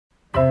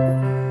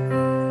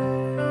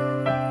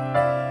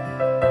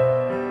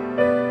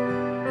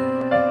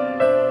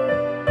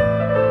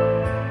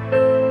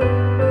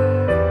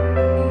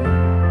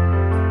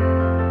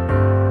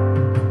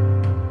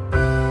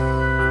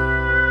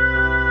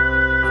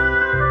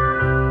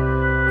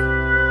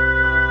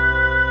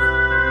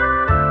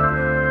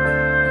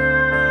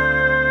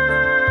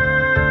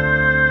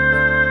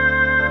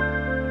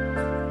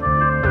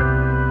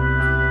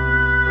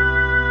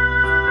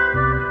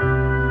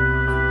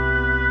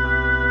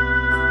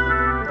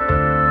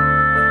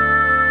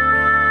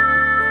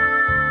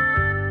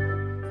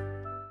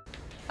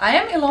I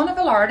am Ilona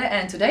Velarde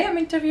and today I'm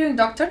interviewing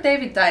Dr.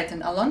 David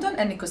Dighton, a London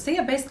and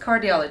Nicosia-based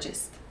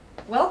cardiologist.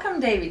 Welcome,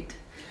 David.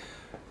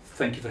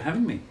 Thank you for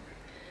having me.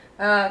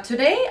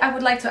 Today I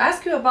would like to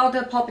ask you about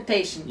the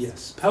palpitations.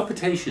 Yes,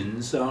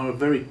 palpitations are a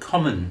very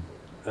common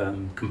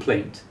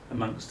complaint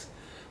amongst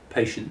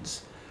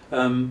patients.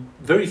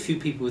 Very few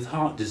people with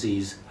heart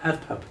disease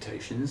have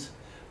palpitations,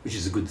 which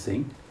is a good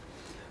thing.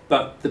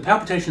 But the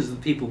palpitations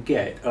that people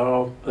get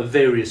are of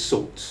various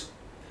sorts.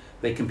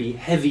 They can be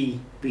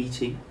heavy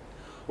beating,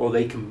 or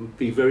they can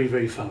be very,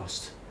 very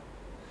fast,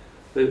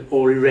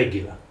 or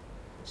irregular.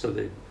 So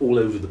they're all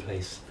over the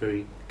place,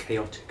 very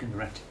chaotic and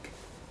erratic.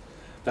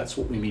 That's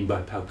what we mean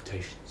by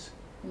palpitations.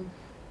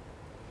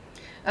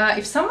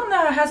 If someone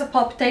has a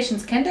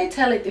palpitations, can they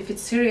tell it if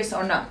it's serious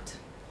or not?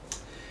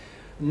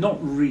 Not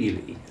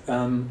really.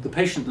 The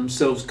patient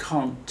themselves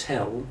can't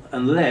tell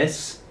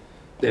unless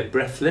they're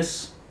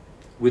breathless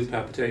with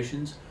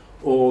palpitations,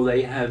 or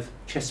they have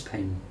chest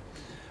pain,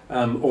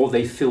 or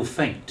they feel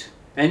faint.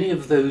 Any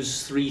of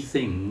those three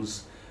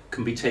things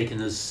can be taken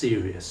as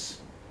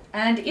serious.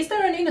 And is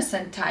there an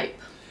innocent type?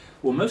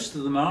 Well, most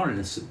of them are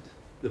innocent.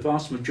 The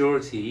vast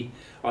majority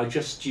are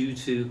just due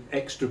to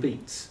extra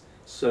beats.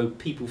 So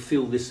people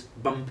feel this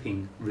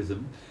bumping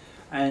rhythm,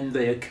 and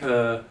they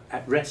occur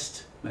at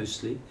rest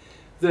mostly.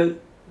 Though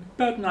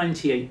about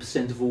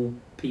 98% of all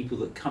people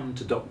that come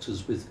to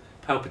doctors with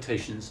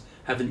palpitations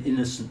have an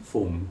innocent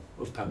form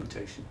of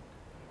palpitation.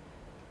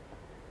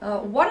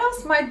 What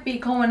else might be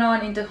going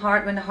on in the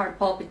heart when the heart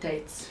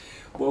palpitates?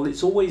 Well,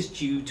 it's always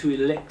due to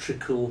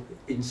electrical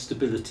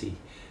instability.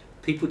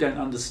 People don't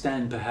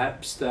understand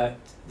perhaps that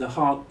the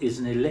heart is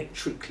an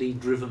electrically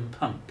driven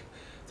pump.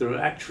 There are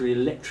actually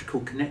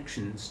electrical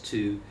connections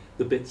to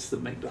the bits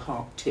that make the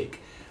heart tick,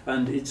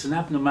 and it's an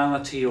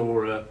abnormality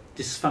or a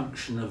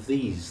dysfunction of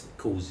these that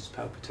causes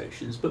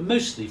palpitations, but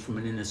mostly from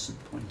an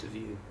innocent point of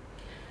view.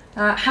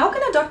 How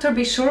can a doctor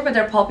be sure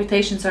whether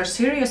palpitations are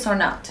serious or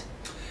not?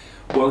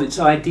 Well, it's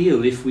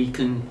ideal if we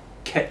can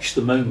catch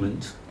the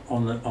moment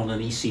on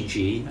an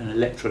ECG, an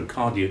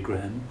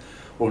electrocardiogram,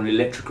 or an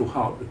electrical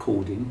heart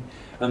recording,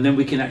 and then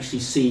we can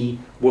actually see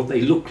what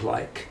they look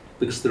like,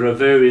 because there are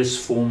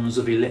various forms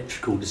of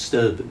electrical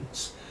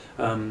disturbance.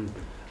 A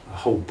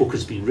whole book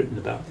has been written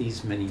about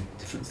these many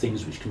different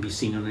things which can be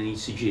seen on an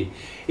ECG.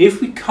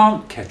 If we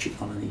can't catch it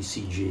on an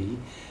ECG,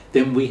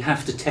 then we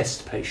have to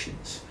test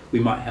patients. We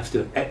might have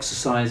to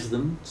exercise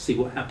them, see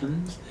what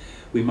happens.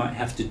 We might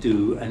have to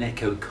do an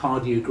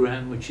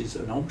echocardiogram, which is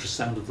an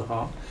ultrasound of the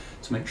heart,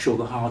 to make sure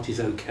the heart is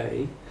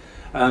okay.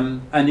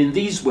 And in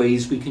these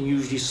ways we can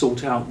usually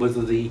sort out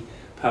whether the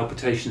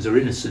palpitations are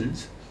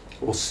innocent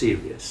or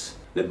serious.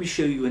 Let me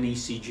show you an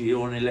ECG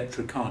or an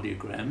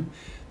electrocardiogram.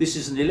 This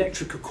is an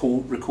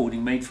electrical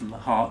recording made from the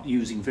heart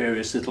using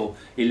various little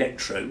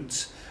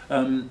electrodes,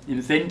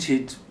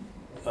 invented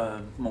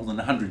more than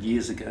 100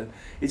 years ago.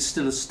 It's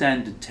still a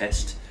standard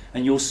test,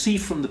 and you'll see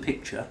from the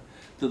picture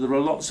that there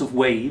are lots of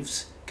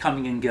waves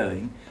coming and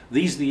going.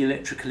 These are the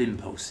electrical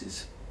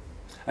impulses,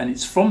 and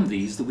it's from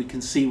these that we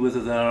can see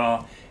whether there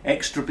are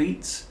extra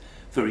beats,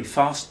 very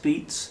fast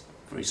beats,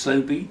 very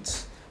slow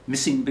beats,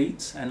 missing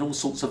beats, and all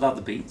sorts of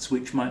other beats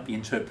which might be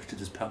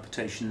interpreted as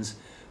palpitations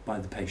by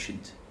the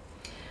patient.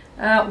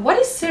 What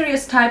is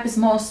serious type is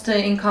most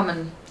in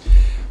common?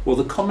 Well,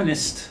 the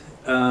commonest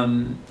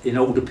in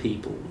older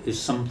people is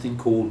something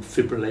called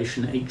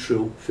fibrillation,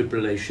 atrial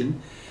fibrillation.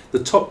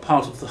 The top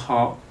part of the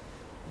heart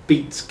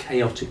beats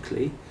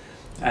chaotically,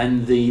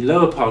 and the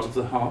lower part of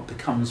the heart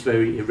becomes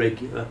very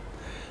irregular.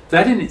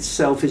 That in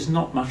itself is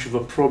not much of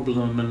a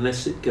problem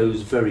unless it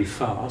goes very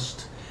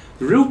fast.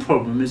 The real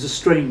problem is a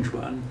strange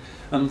one,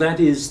 and that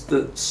is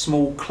that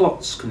small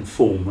clots can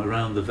form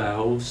around the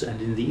valves and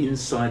in the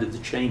inside of the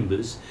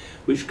chambers,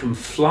 which can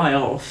fly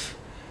off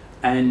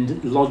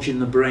and lodge in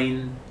the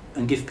brain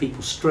and give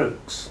people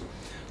strokes.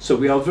 So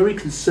we are very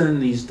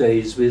concerned these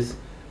days with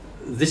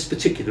this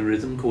particular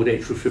rhythm called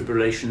atrial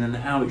fibrillation and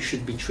how it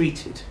should be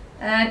treated.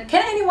 And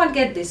can anyone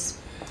get this?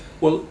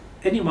 Well,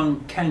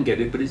 anyone can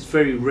get it, but it's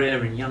very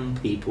rare in young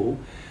people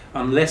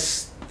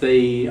unless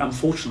they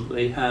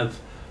unfortunately have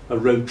a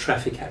road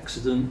traffic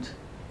accident.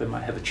 They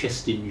might have a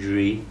chest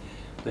injury,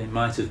 they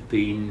might have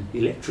been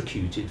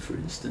electrocuted, for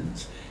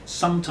instance.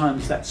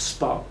 Sometimes that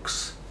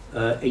sparks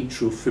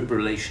atrial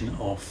fibrillation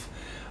off.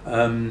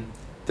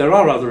 There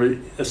are other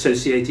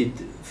associated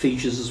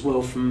features as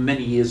well. From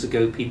many years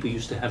ago, people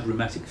used to have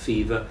rheumatic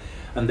fever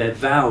and their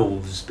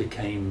valves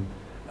became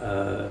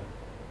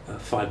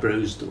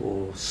fibrosed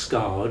or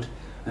scarred,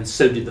 and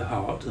so did the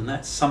heart, and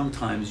that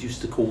sometimes used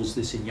to cause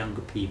this in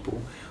younger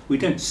people. We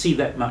don't see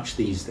that much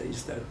these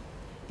days though.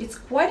 It's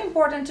quite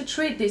important to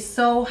treat this,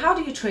 so how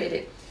do you treat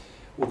it?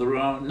 Well, there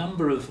are a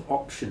number of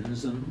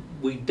options, and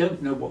we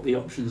don't know what the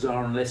options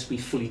are unless we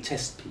fully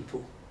test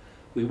people.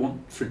 We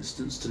want, for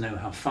instance, to know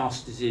how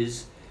fast it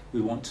is, we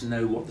want to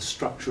know what the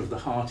structure of the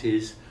heart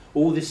is.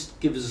 All this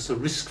gives us a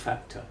risk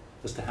factor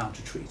as to how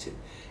to treat it.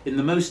 In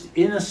the most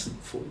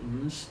innocent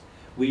forms,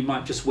 we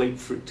might just wait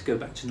for it to go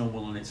back to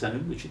normal on its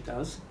own, which it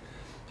does.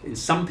 In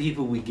some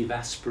people we give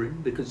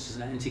aspirin because it's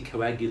an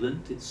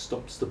anticoagulant, it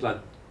stops the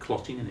blood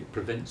clotting, and it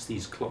prevents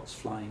these clots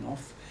flying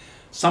off.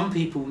 Some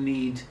people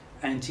need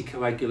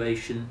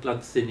anticoagulation,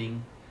 blood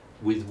thinning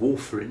with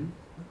warfarin,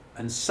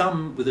 and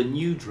some with a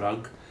new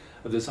drug.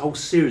 There's a whole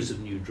series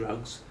of new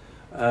drugs,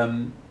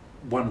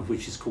 one of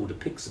which is called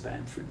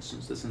apixaban, for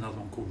instance. There's another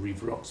one called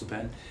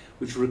rivaroxaban,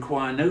 which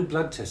require no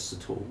blood tests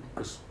at all,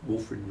 because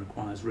warfarin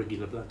requires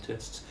regular blood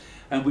tests,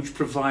 and which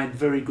provide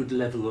very good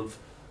level of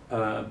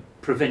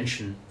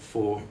prevention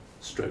for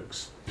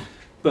strokes.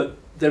 But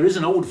there is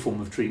an old form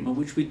of treatment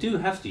which we do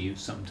have to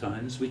use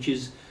sometimes, which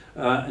is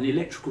an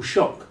electrical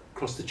shock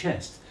across the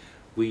chest.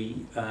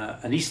 We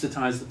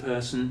anaesthetise the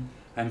person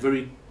and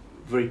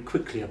very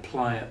quickly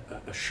apply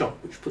a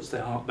shock which puts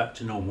their heart back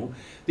to normal.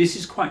 This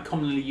is quite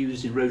commonly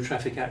used in road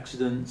traffic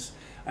accidents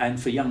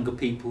and for younger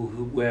people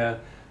where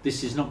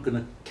this is not going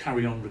to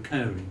carry on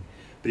recurring.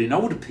 But in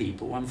older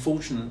people,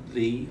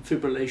 unfortunately,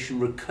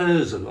 fibrillation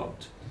recurs a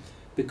lot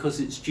because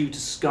it's due to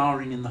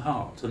scarring in the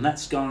heart, and that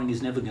scarring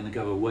is never going to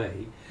go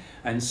away.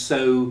 And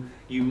so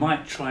you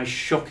might try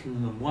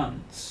shocking them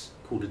once,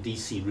 called a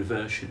DC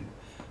reversion,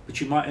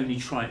 but you might only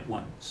try it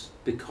once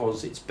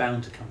because it's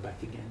bound to come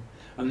back again.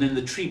 And then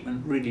the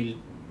treatment really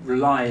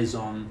relies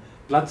on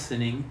blood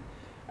thinning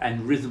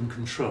and rhythm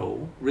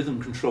control. Rhythm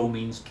control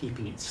means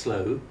keeping it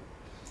slow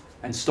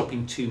and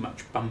stopping too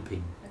much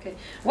bumping. Okay.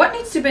 What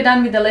needs to be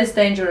done with the less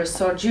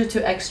dangerous or due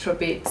to extra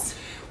beats?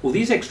 Well,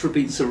 these extra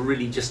beats are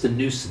really just a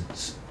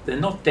nuisance. They're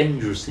not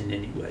dangerous in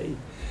any way,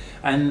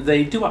 and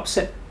they do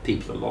upset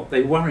people a lot.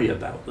 They worry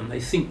about them. They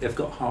think they've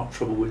got heart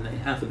trouble when they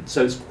haven't.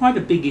 So it's quite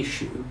a big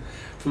issue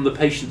from the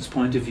patient's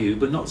point of view,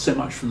 but not so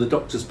much from the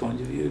doctor's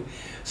point of view.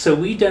 So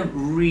we don't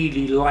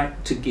really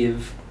like to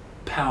give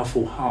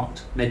powerful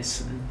heart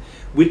medicine.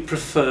 We'd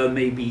prefer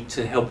maybe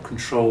to help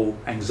control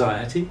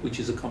anxiety, which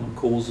is a common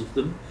cause of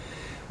them.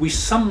 We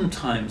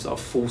sometimes are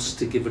forced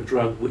to give a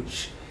drug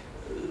which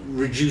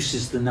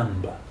reduces the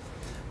number,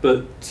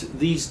 but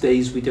these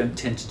days we don't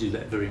tend to do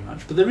that very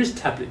much. But there is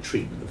tablet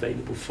treatment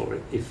available for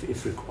it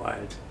if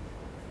required.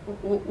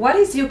 What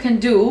is you can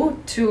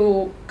do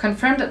to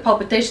confirm that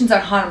palpitations are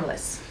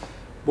harmless?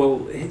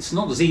 Well, it's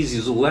not as easy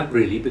as all that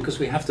really, because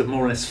we have to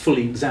more or less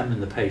fully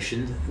examine the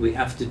patient. We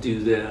have to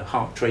do their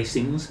heart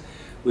tracings.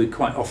 We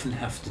quite often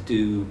have to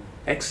do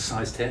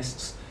exercise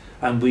tests,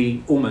 and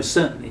we almost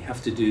certainly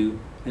have to do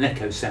an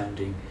echo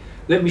sounding.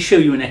 Let me show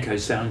you an echo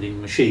sounding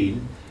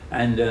machine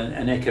and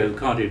an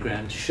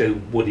echocardiogram to show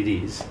what it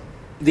is.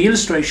 The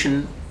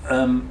illustration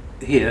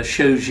here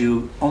shows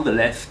you on the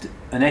left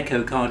an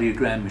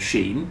echocardiogram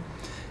machine.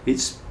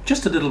 It's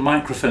just a little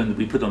microphone that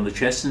we put on the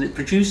chest, and it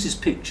produces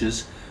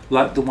pictures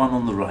like the one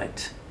on the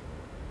right.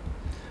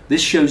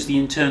 This shows the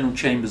internal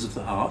chambers of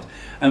the heart,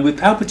 and with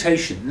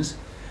palpitations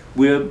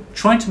we're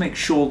trying to make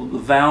sure that the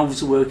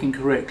valves are working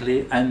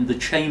correctly and the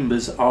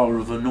chambers are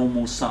of a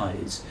normal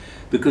size,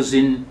 because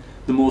in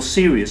the more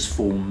serious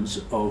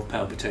forms of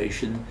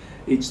palpitation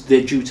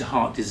they're due to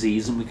heart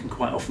disease, and we can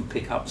quite often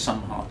pick up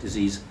some heart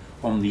disease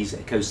on these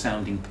echo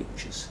sounding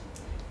pictures.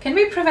 Can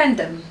we prevent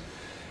them?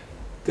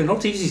 They're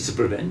not easy to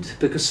prevent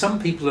because some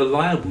people are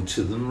liable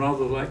to them,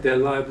 rather like they're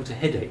liable to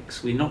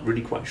headaches. We're not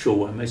really quite sure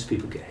why most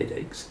people get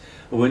headaches,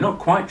 and we're not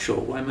quite sure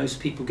why most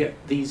people get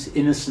these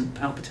innocent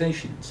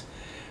palpitations.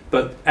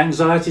 But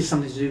anxiety is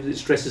something to do with it,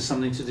 stress is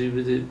something to do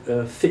with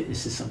it,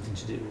 fitness is something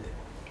to do with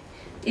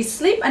it. Is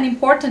sleep an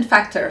important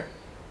factor?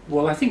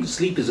 Well, I think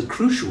sleep is a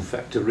crucial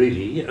factor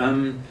really.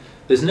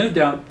 There's no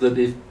doubt that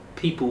if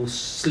people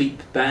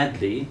sleep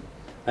badly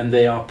and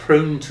they are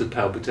prone to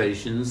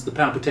palpitations, the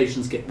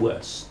palpitations get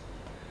worse.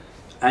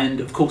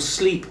 And of course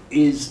sleep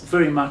is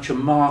very much a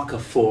marker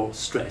for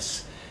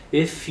stress.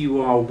 If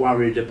you are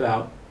worried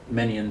about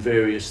many and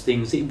various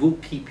things, it will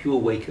keep you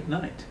awake at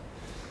night.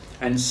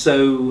 And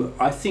so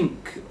I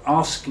think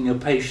asking a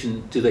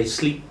patient, do they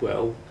sleep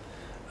well,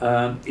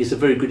 is a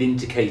very good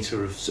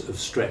indicator of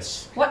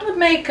stress. What would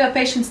make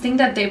patients think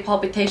that their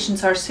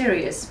palpitations are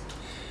serious?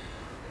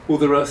 Well,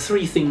 there are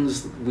three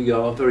things that we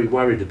are very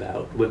worried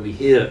about when we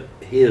hear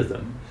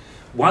them.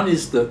 One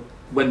is that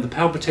when the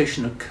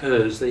palpitation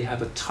occurs, they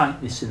have a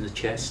tightness in the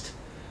chest,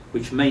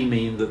 which may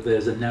mean that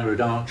there's a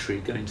narrowed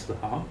artery going to the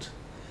heart.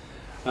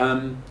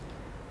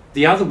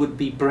 The other would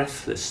be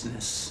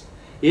breathlessness.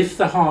 If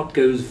the heart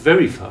goes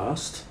very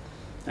fast,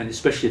 and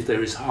especially if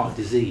there is heart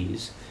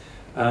disease,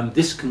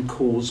 this can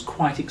cause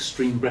quite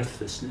extreme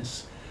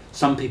breathlessness.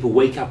 Some people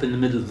wake up in the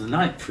middle of the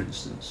night, for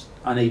instance,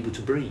 unable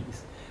to breathe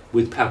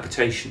with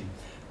palpitation.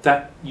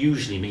 That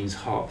usually means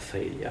heart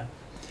failure.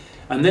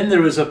 And then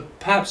there is a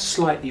perhaps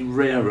slightly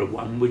rarer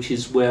one, which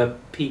is where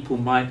people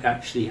might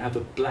actually have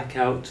a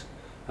blackout,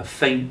 a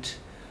faint,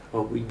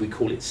 or we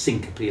call it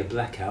syncope, a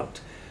blackout,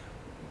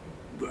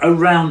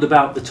 around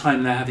about the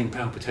time they're having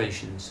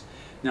palpitations.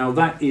 Now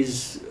that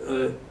is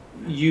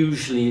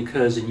usually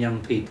occurs in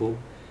young people,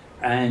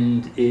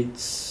 and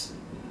it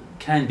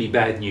can be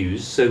bad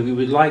news. So we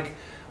would like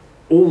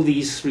all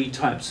these three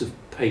types of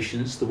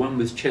patients, the one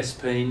with chest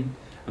pain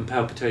and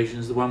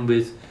palpitations, the one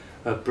with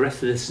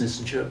breathlessness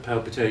and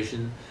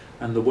palpitation,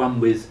 and the one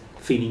with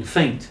feeling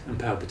faint and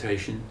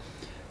palpitation,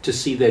 to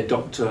see their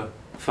doctor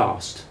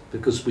fast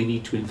because we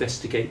need to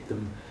investigate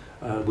them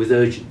with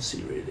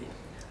urgency, really.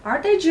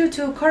 Are they due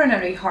to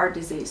coronary heart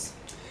disease?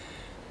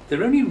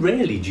 They're only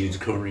rarely due to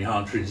coronary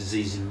artery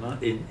disease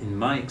in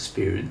my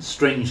experience.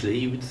 Strangely,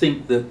 you would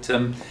think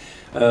that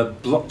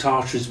blocked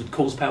arteries would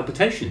cause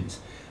palpitations,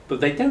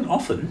 but they don't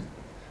often.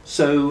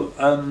 So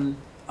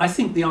I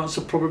think the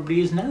answer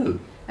probably is no.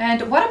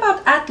 And what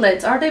about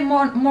athletes? Are they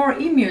more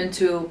immune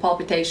to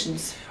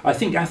palpitations? I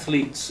think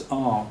athletes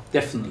are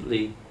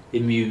definitely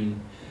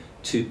immune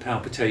to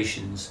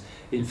palpitations.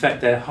 In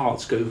fact, their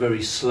hearts go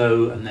very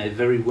slow and they're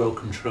very well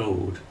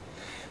controlled.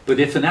 But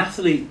if an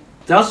athlete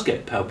does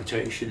get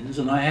palpitations,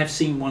 and I have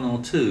seen one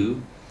or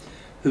two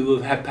who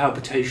have had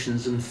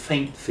palpitations and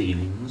faint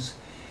feelings,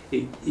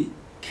 it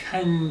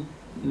can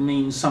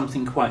mean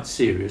something quite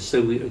serious.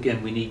 So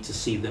again, we need to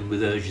see them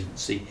with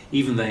urgency,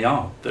 even they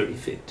are very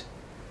fit.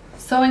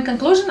 So in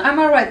conclusion, am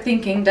I right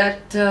thinking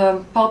that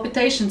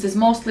palpitations is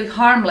mostly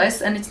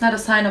harmless and it's not a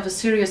sign of a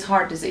serious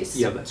heart disease?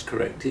 Yeah, that's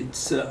correct.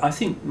 It's I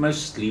think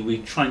mostly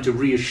we're trying to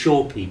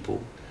reassure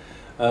people.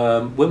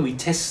 When we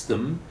test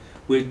them,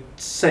 we're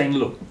saying,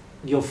 look,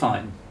 you're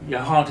fine,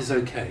 your heart is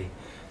okay,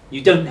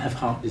 you don't have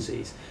heart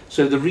disease.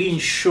 So the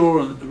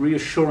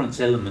reassurance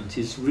element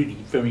is really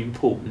very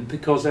important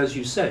because, as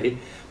you say,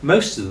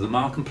 most of them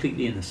are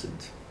completely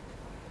innocent.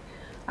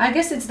 I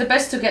guess it's the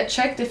best to get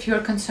checked if you're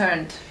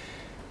concerned.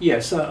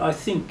 Yes, I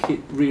think it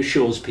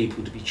reassures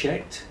people to be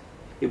checked.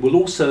 It will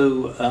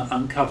also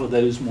uncover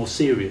those more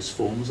serious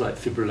forms like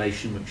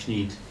fibrillation, which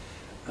need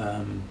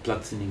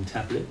blood thinning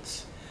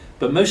tablets.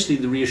 But mostly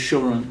the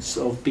reassurance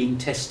of being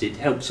tested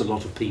helps a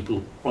lot of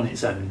people on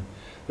its own.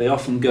 They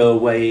often go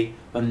away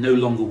and no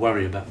longer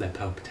worry about their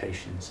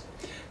palpitations.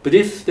 But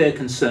if they're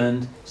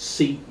concerned,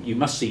 you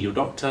must see your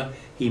doctor.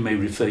 He may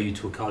refer you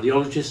to a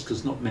cardiologist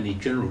because not many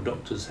general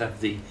doctors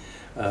have the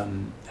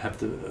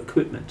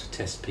equipment to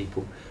test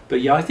people.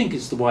 But yeah, I think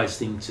it's the wise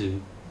thing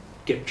to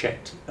get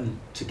checked and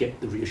to get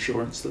the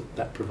reassurance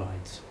that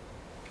provides.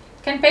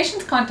 Can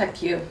patients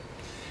contact you?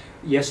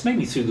 Yes,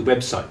 mainly through the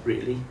website,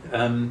 really.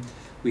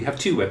 We have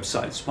two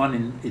websites,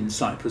 one in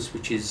Cyprus,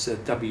 which is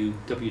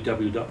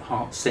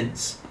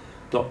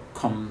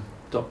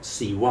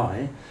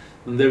www.heartsense.com.cy,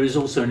 and there is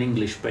also an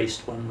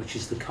English-based one, which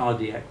is the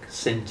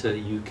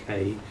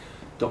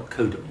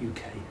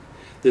cardiaccenteruk.co.uk.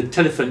 The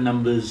telephone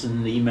numbers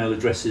and the email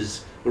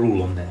addresses are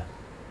all on there.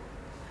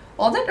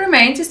 All that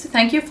remains is to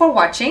thank you for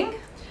watching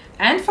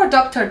and for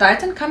Dr.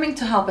 Dighton coming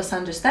to help us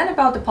understand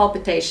about the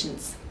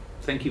palpitations.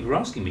 Thank you for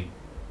asking me.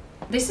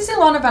 This is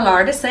Ilona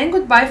Velarde saying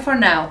goodbye for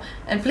now,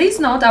 and please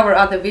note our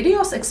other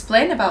videos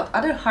explain about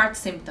other heart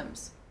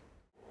symptoms.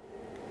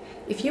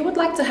 If you would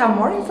like to have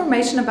more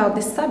information about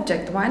this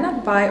subject, why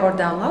not buy or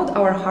download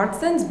our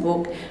HeartSense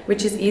book,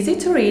 which is easy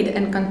to read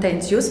and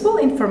contains useful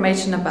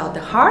information about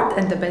the heart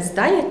and the best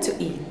diet to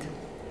eat.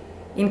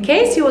 In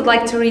case you would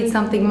like to read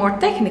something more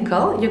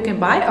technical, you can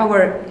buy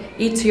our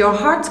Eat to Your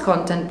Heart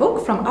content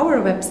book from our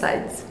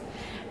websites.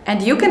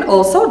 And you can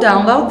also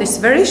download this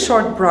very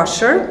short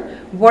brochure,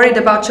 Worried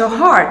About Your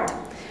Heart,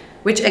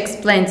 which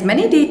explains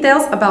many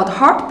details about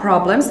heart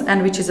problems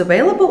and which is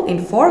available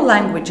in 4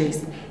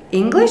 languages: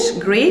 English,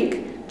 Greek,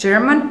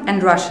 German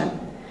and Russian.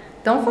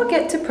 Don't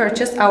forget to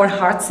purchase our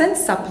HeartSense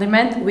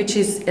supplement, which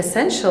is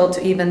essential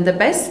to even the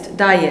best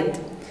diet.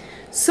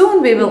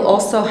 Soon we will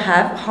also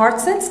have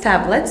HeartSense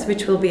tablets,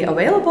 which will be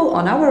available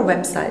on our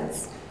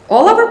websites.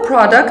 All our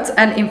products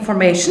and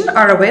information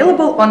are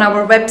available on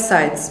our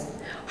websites,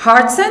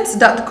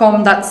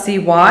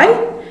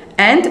 heartsense.com.cy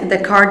and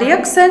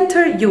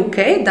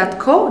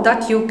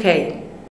thecardiaccenteruk.co.uk.